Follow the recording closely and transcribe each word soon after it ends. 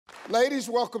Ladies,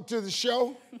 welcome to the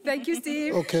show. Thank you,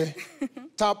 Steve. Okay.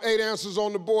 Top 8 answers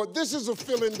on the board. This is a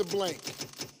fill in the blank.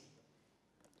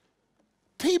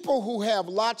 People who have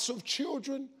lots of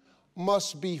children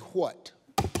must be what?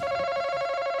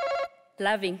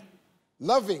 Loving.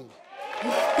 Loving.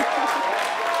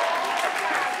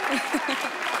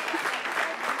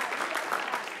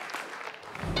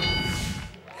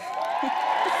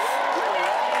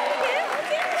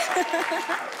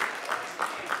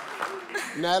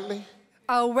 Natalie?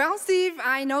 Well, Steve,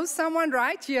 I know someone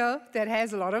right here that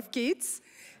has a lot of kids,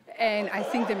 and I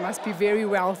think they must be very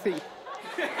wealthy.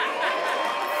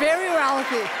 Very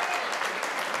wealthy.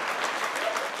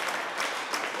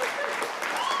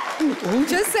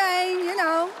 Just saying, you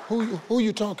know. Who are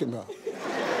you talking about?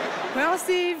 Well,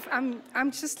 Steve,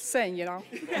 I'm just saying, you know.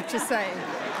 I'm just saying.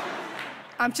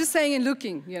 I'm just saying and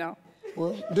looking, you know.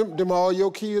 Well, them all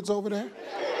your kids over there?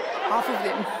 Half of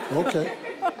them. Okay.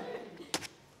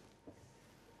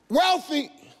 Wealthy.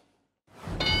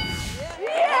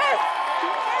 Yes!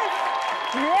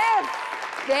 Yes!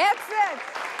 That's it.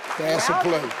 That's a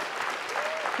play.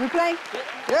 We play?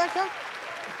 Yeah, come.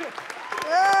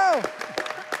 Yeah.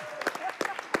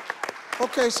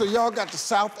 Okay, so y'all got the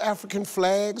South African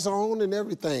flags on and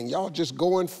everything. Y'all just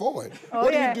going for it. Oh,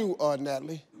 what yeah. do you do,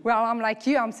 Natalie? Well, I'm like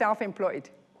you, I'm self-employed.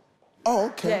 Oh,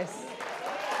 okay. Yes.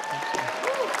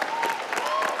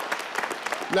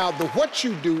 Now, the what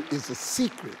you do is a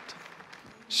secret.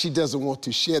 She doesn't want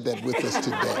to share that with us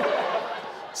today.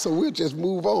 So we'll just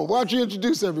move on. Why don't you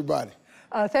introduce everybody?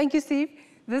 Thank you, Steve.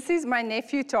 This is my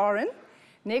nephew, Torrin.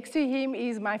 Next to him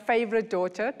is my favorite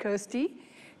daughter, Kirsty,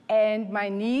 and my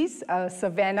niece,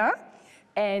 Savannah.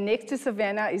 And next to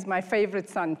Savannah is my favorite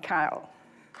son, Kyle.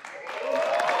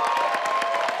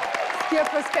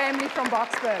 Skipper's family from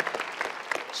Boxburg.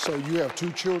 So you have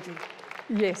 2 children?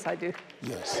 Yes, I do.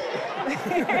 Yes.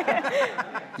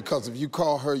 Because if you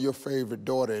call her your favorite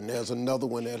daughter and there's another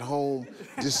one at home,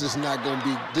 this is not gonna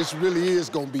be, this really is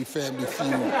gonna be Family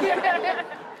Feud.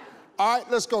 All right,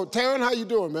 let's go. Taryn, how you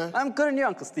doing, man? I'm good, and you,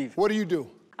 Uncle Steve? What do you do?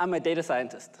 I'm a data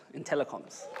scientist in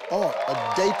telecoms. Oh,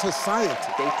 a data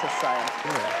scientist. Data science.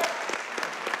 Yeah.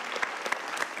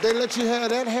 They let you have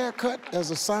that haircut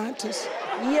as a scientist?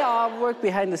 Yeah, I work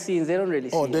behind the scenes. They don't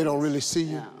really see Oh, they me. don't really see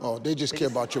you? No. Oh, they just care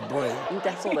about your brain.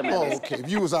 That's all that matters. Oh, okay. If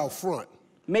you was out front.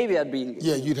 Maybe I'd be...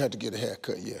 Yeah, you'd have to get a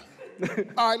haircut, yeah.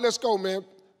 All right, let's go, man.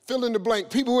 Fill in the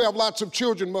blank. People who have lots of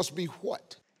children must be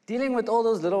what? Dealing with all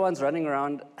those little ones running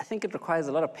around, I think it requires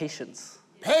a lot of patience.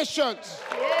 Patience!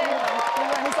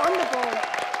 Yeah, he's on the board.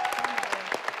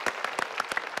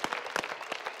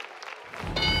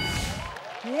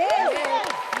 Yes!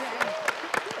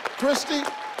 Christy,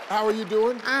 how are you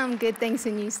doing? I'm good, thanks,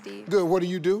 and you, Steve? Good, what do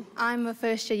you do? I'm a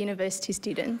first-year university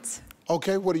student.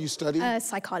 Okay, what do you study?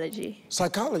 Psychology.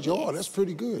 Psychology, oh, Yes. that's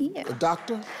pretty good. Yeah. A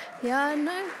doctor? Yeah,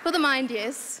 no, for the mind,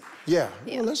 yes. Yeah,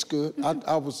 Yeah. well, that's good.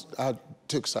 I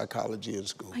took psychology in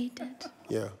school. Oh, you did?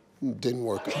 Yeah, didn't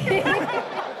work out.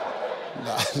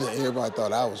 Nah, everybody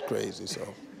thought I was crazy,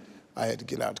 so I had to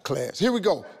get out of class. Here we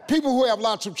go. People who have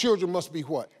lots of children must be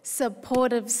what?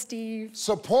 Supportive, Steve.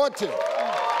 Supportive.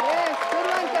 Yes, good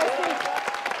one, Kirsty.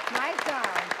 Nice job.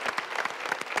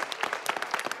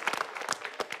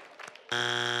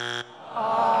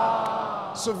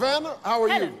 Savannah, how are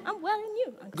Hello, you? I'm well, and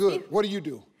you? Uncle Good. Steve? What do you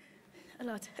do? A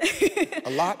lot. A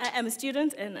lot? I am a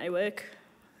student, and I work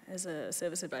as a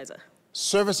service advisor.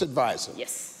 Service advisor.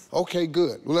 Yes. Okay,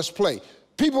 good. Well, let's play.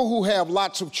 People who have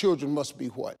lots of children must be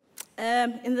what?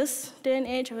 In this day and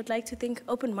age, I would like to think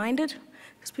open-minded,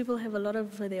 because people have a lot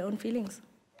of their own feelings.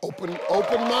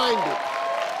 Open-minded.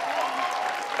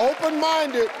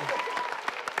 Open-minded.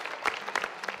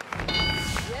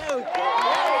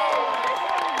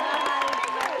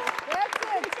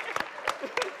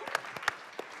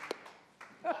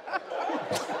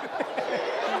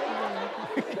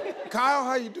 Kyle,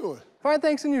 how you doing? Fine,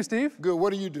 thanks, and you, Steve? Good.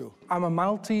 What do you do? I'm a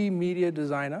multimedia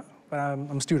designer, but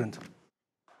I'm a student.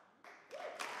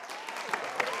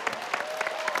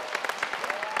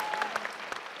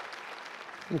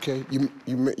 Okay.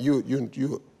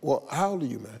 Well, how old are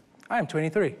you, man? I am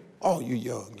 23. Oh, you're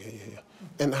young. Yeah.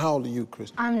 And how old are you,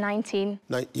 Chris? I'm 19.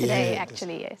 Today,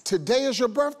 actually, yes. Today is your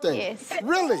birthday? Yes.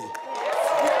 Really?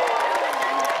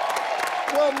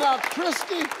 Well, now,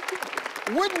 Christy,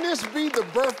 wouldn't this be the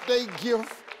birthday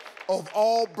gift of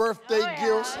all birthday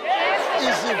gifts?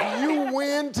 Is if you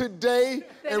win today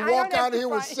and walk out here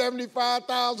with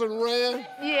 75,000 Rand?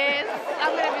 Yes,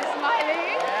 I'm going to be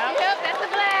smiling. Yep, that's the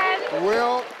plan.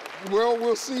 Well,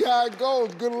 we'll see how it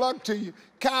goes. Good luck to you.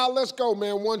 Kyle, let's go,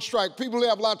 man. One strike. People who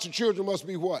have lots of children must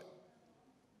be what?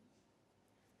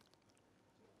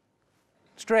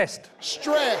 Stressed.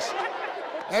 Stressed.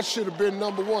 That should have been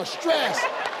number one. Stressed.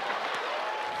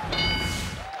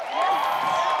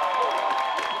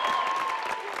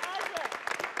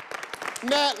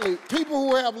 Natalie, people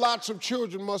who have lots of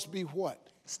children must be what?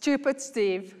 Stupid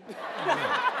Steve.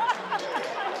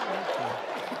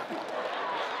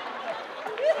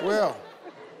 Well.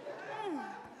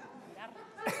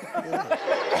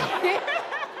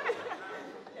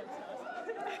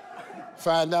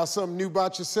 Find out something new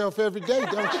about yourself every day,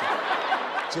 don't you?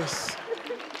 Just.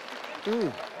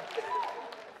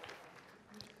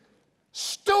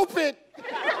 Stupid.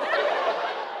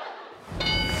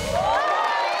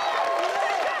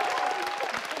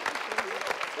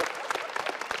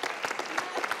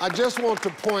 I just want to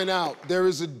point out there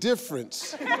is a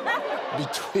difference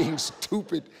between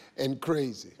stupid and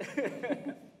crazy.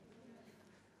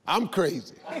 I'm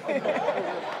crazy.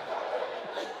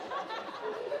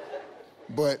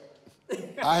 But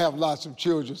I have lots of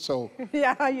children, so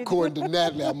Yeah, you according do. to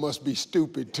Natalie, I must be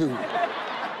stupid too.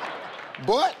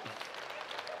 But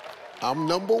I'm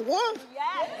number one.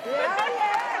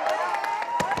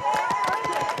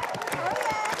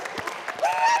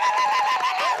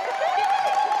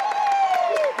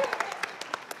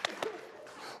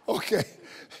 Okay.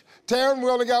 Taryn, we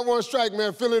only got one strike,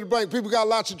 man. Fill in the blank. People got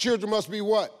lots of children must be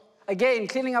what? Again,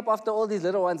 cleaning up after all these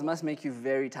little ones must make you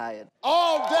very tired.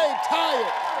 All day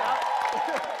tired.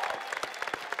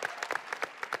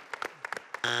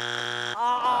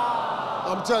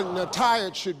 I'm telling you, now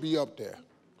tired should be up there.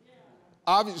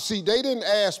 Obviously, see, they didn't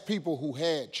ask people who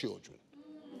had children.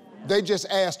 They just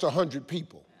asked 100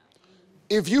 people.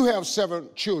 If you have 7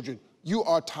 children, you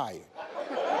are tired.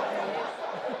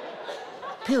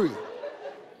 Period.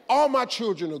 All my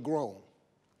children are grown.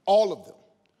 All of them.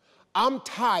 I'm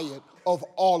tired of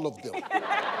all of them.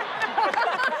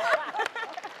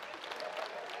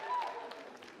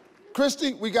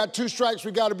 Christy, we got 2 strikes.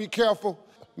 We got to be careful.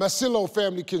 Masillo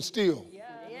family can steal.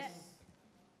 Yes.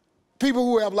 People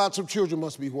who have lots of children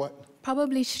must be what?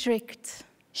 Probably strict.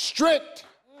 Strict.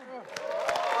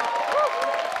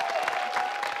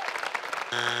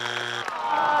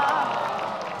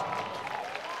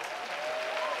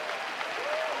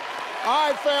 All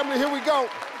right, family, here we go.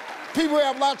 People who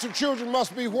have lots of children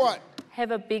must be what?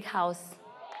 Have a big house.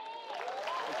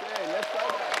 Okay, let's try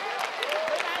that.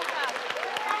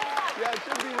 Yeah, it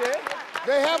should be there.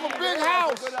 They have a big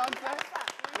house. Good answer.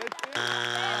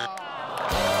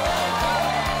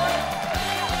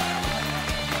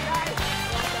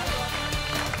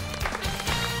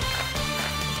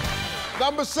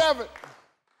 Number 7.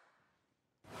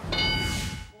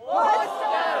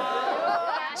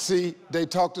 See, they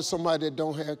talk to somebody that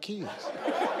don't have kids.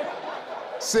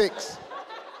 6.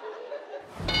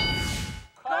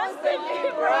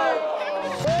 Constantly broke.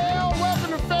 Well,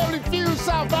 welcome to Family Feud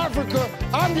South Africa.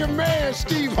 I'm your man,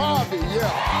 Steve Harvey,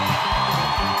 yeah.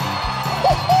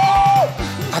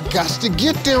 I got to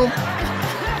get them.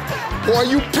 Boy,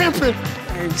 you pimping.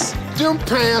 Thanks. Them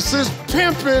pants is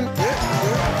pimping.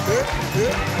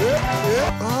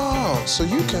 Oh, so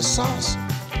you can sauce.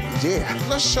 Yeah,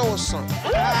 let's show us something.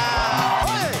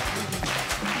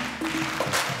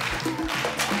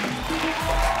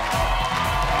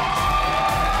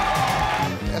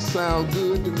 That sounds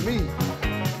good to me.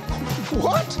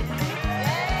 What?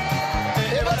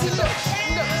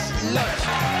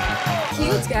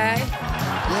 Cute guy.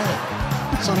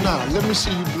 Yeah. So now, let me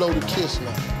see you blow the kiss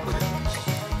now.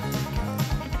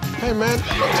 Hey, man.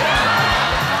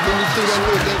 Let me through that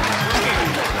little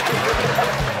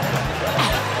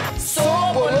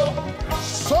Sobolo.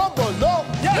 Sobolo.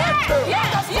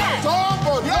 Yes.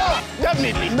 Sobolo.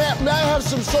 Definitely. May I have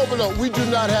some Sobolo? We do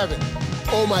not have it.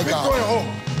 Oh, my God. We're going home.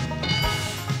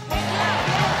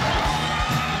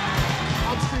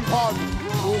 I'm Steve Harvey.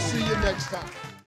 We'll see you next time.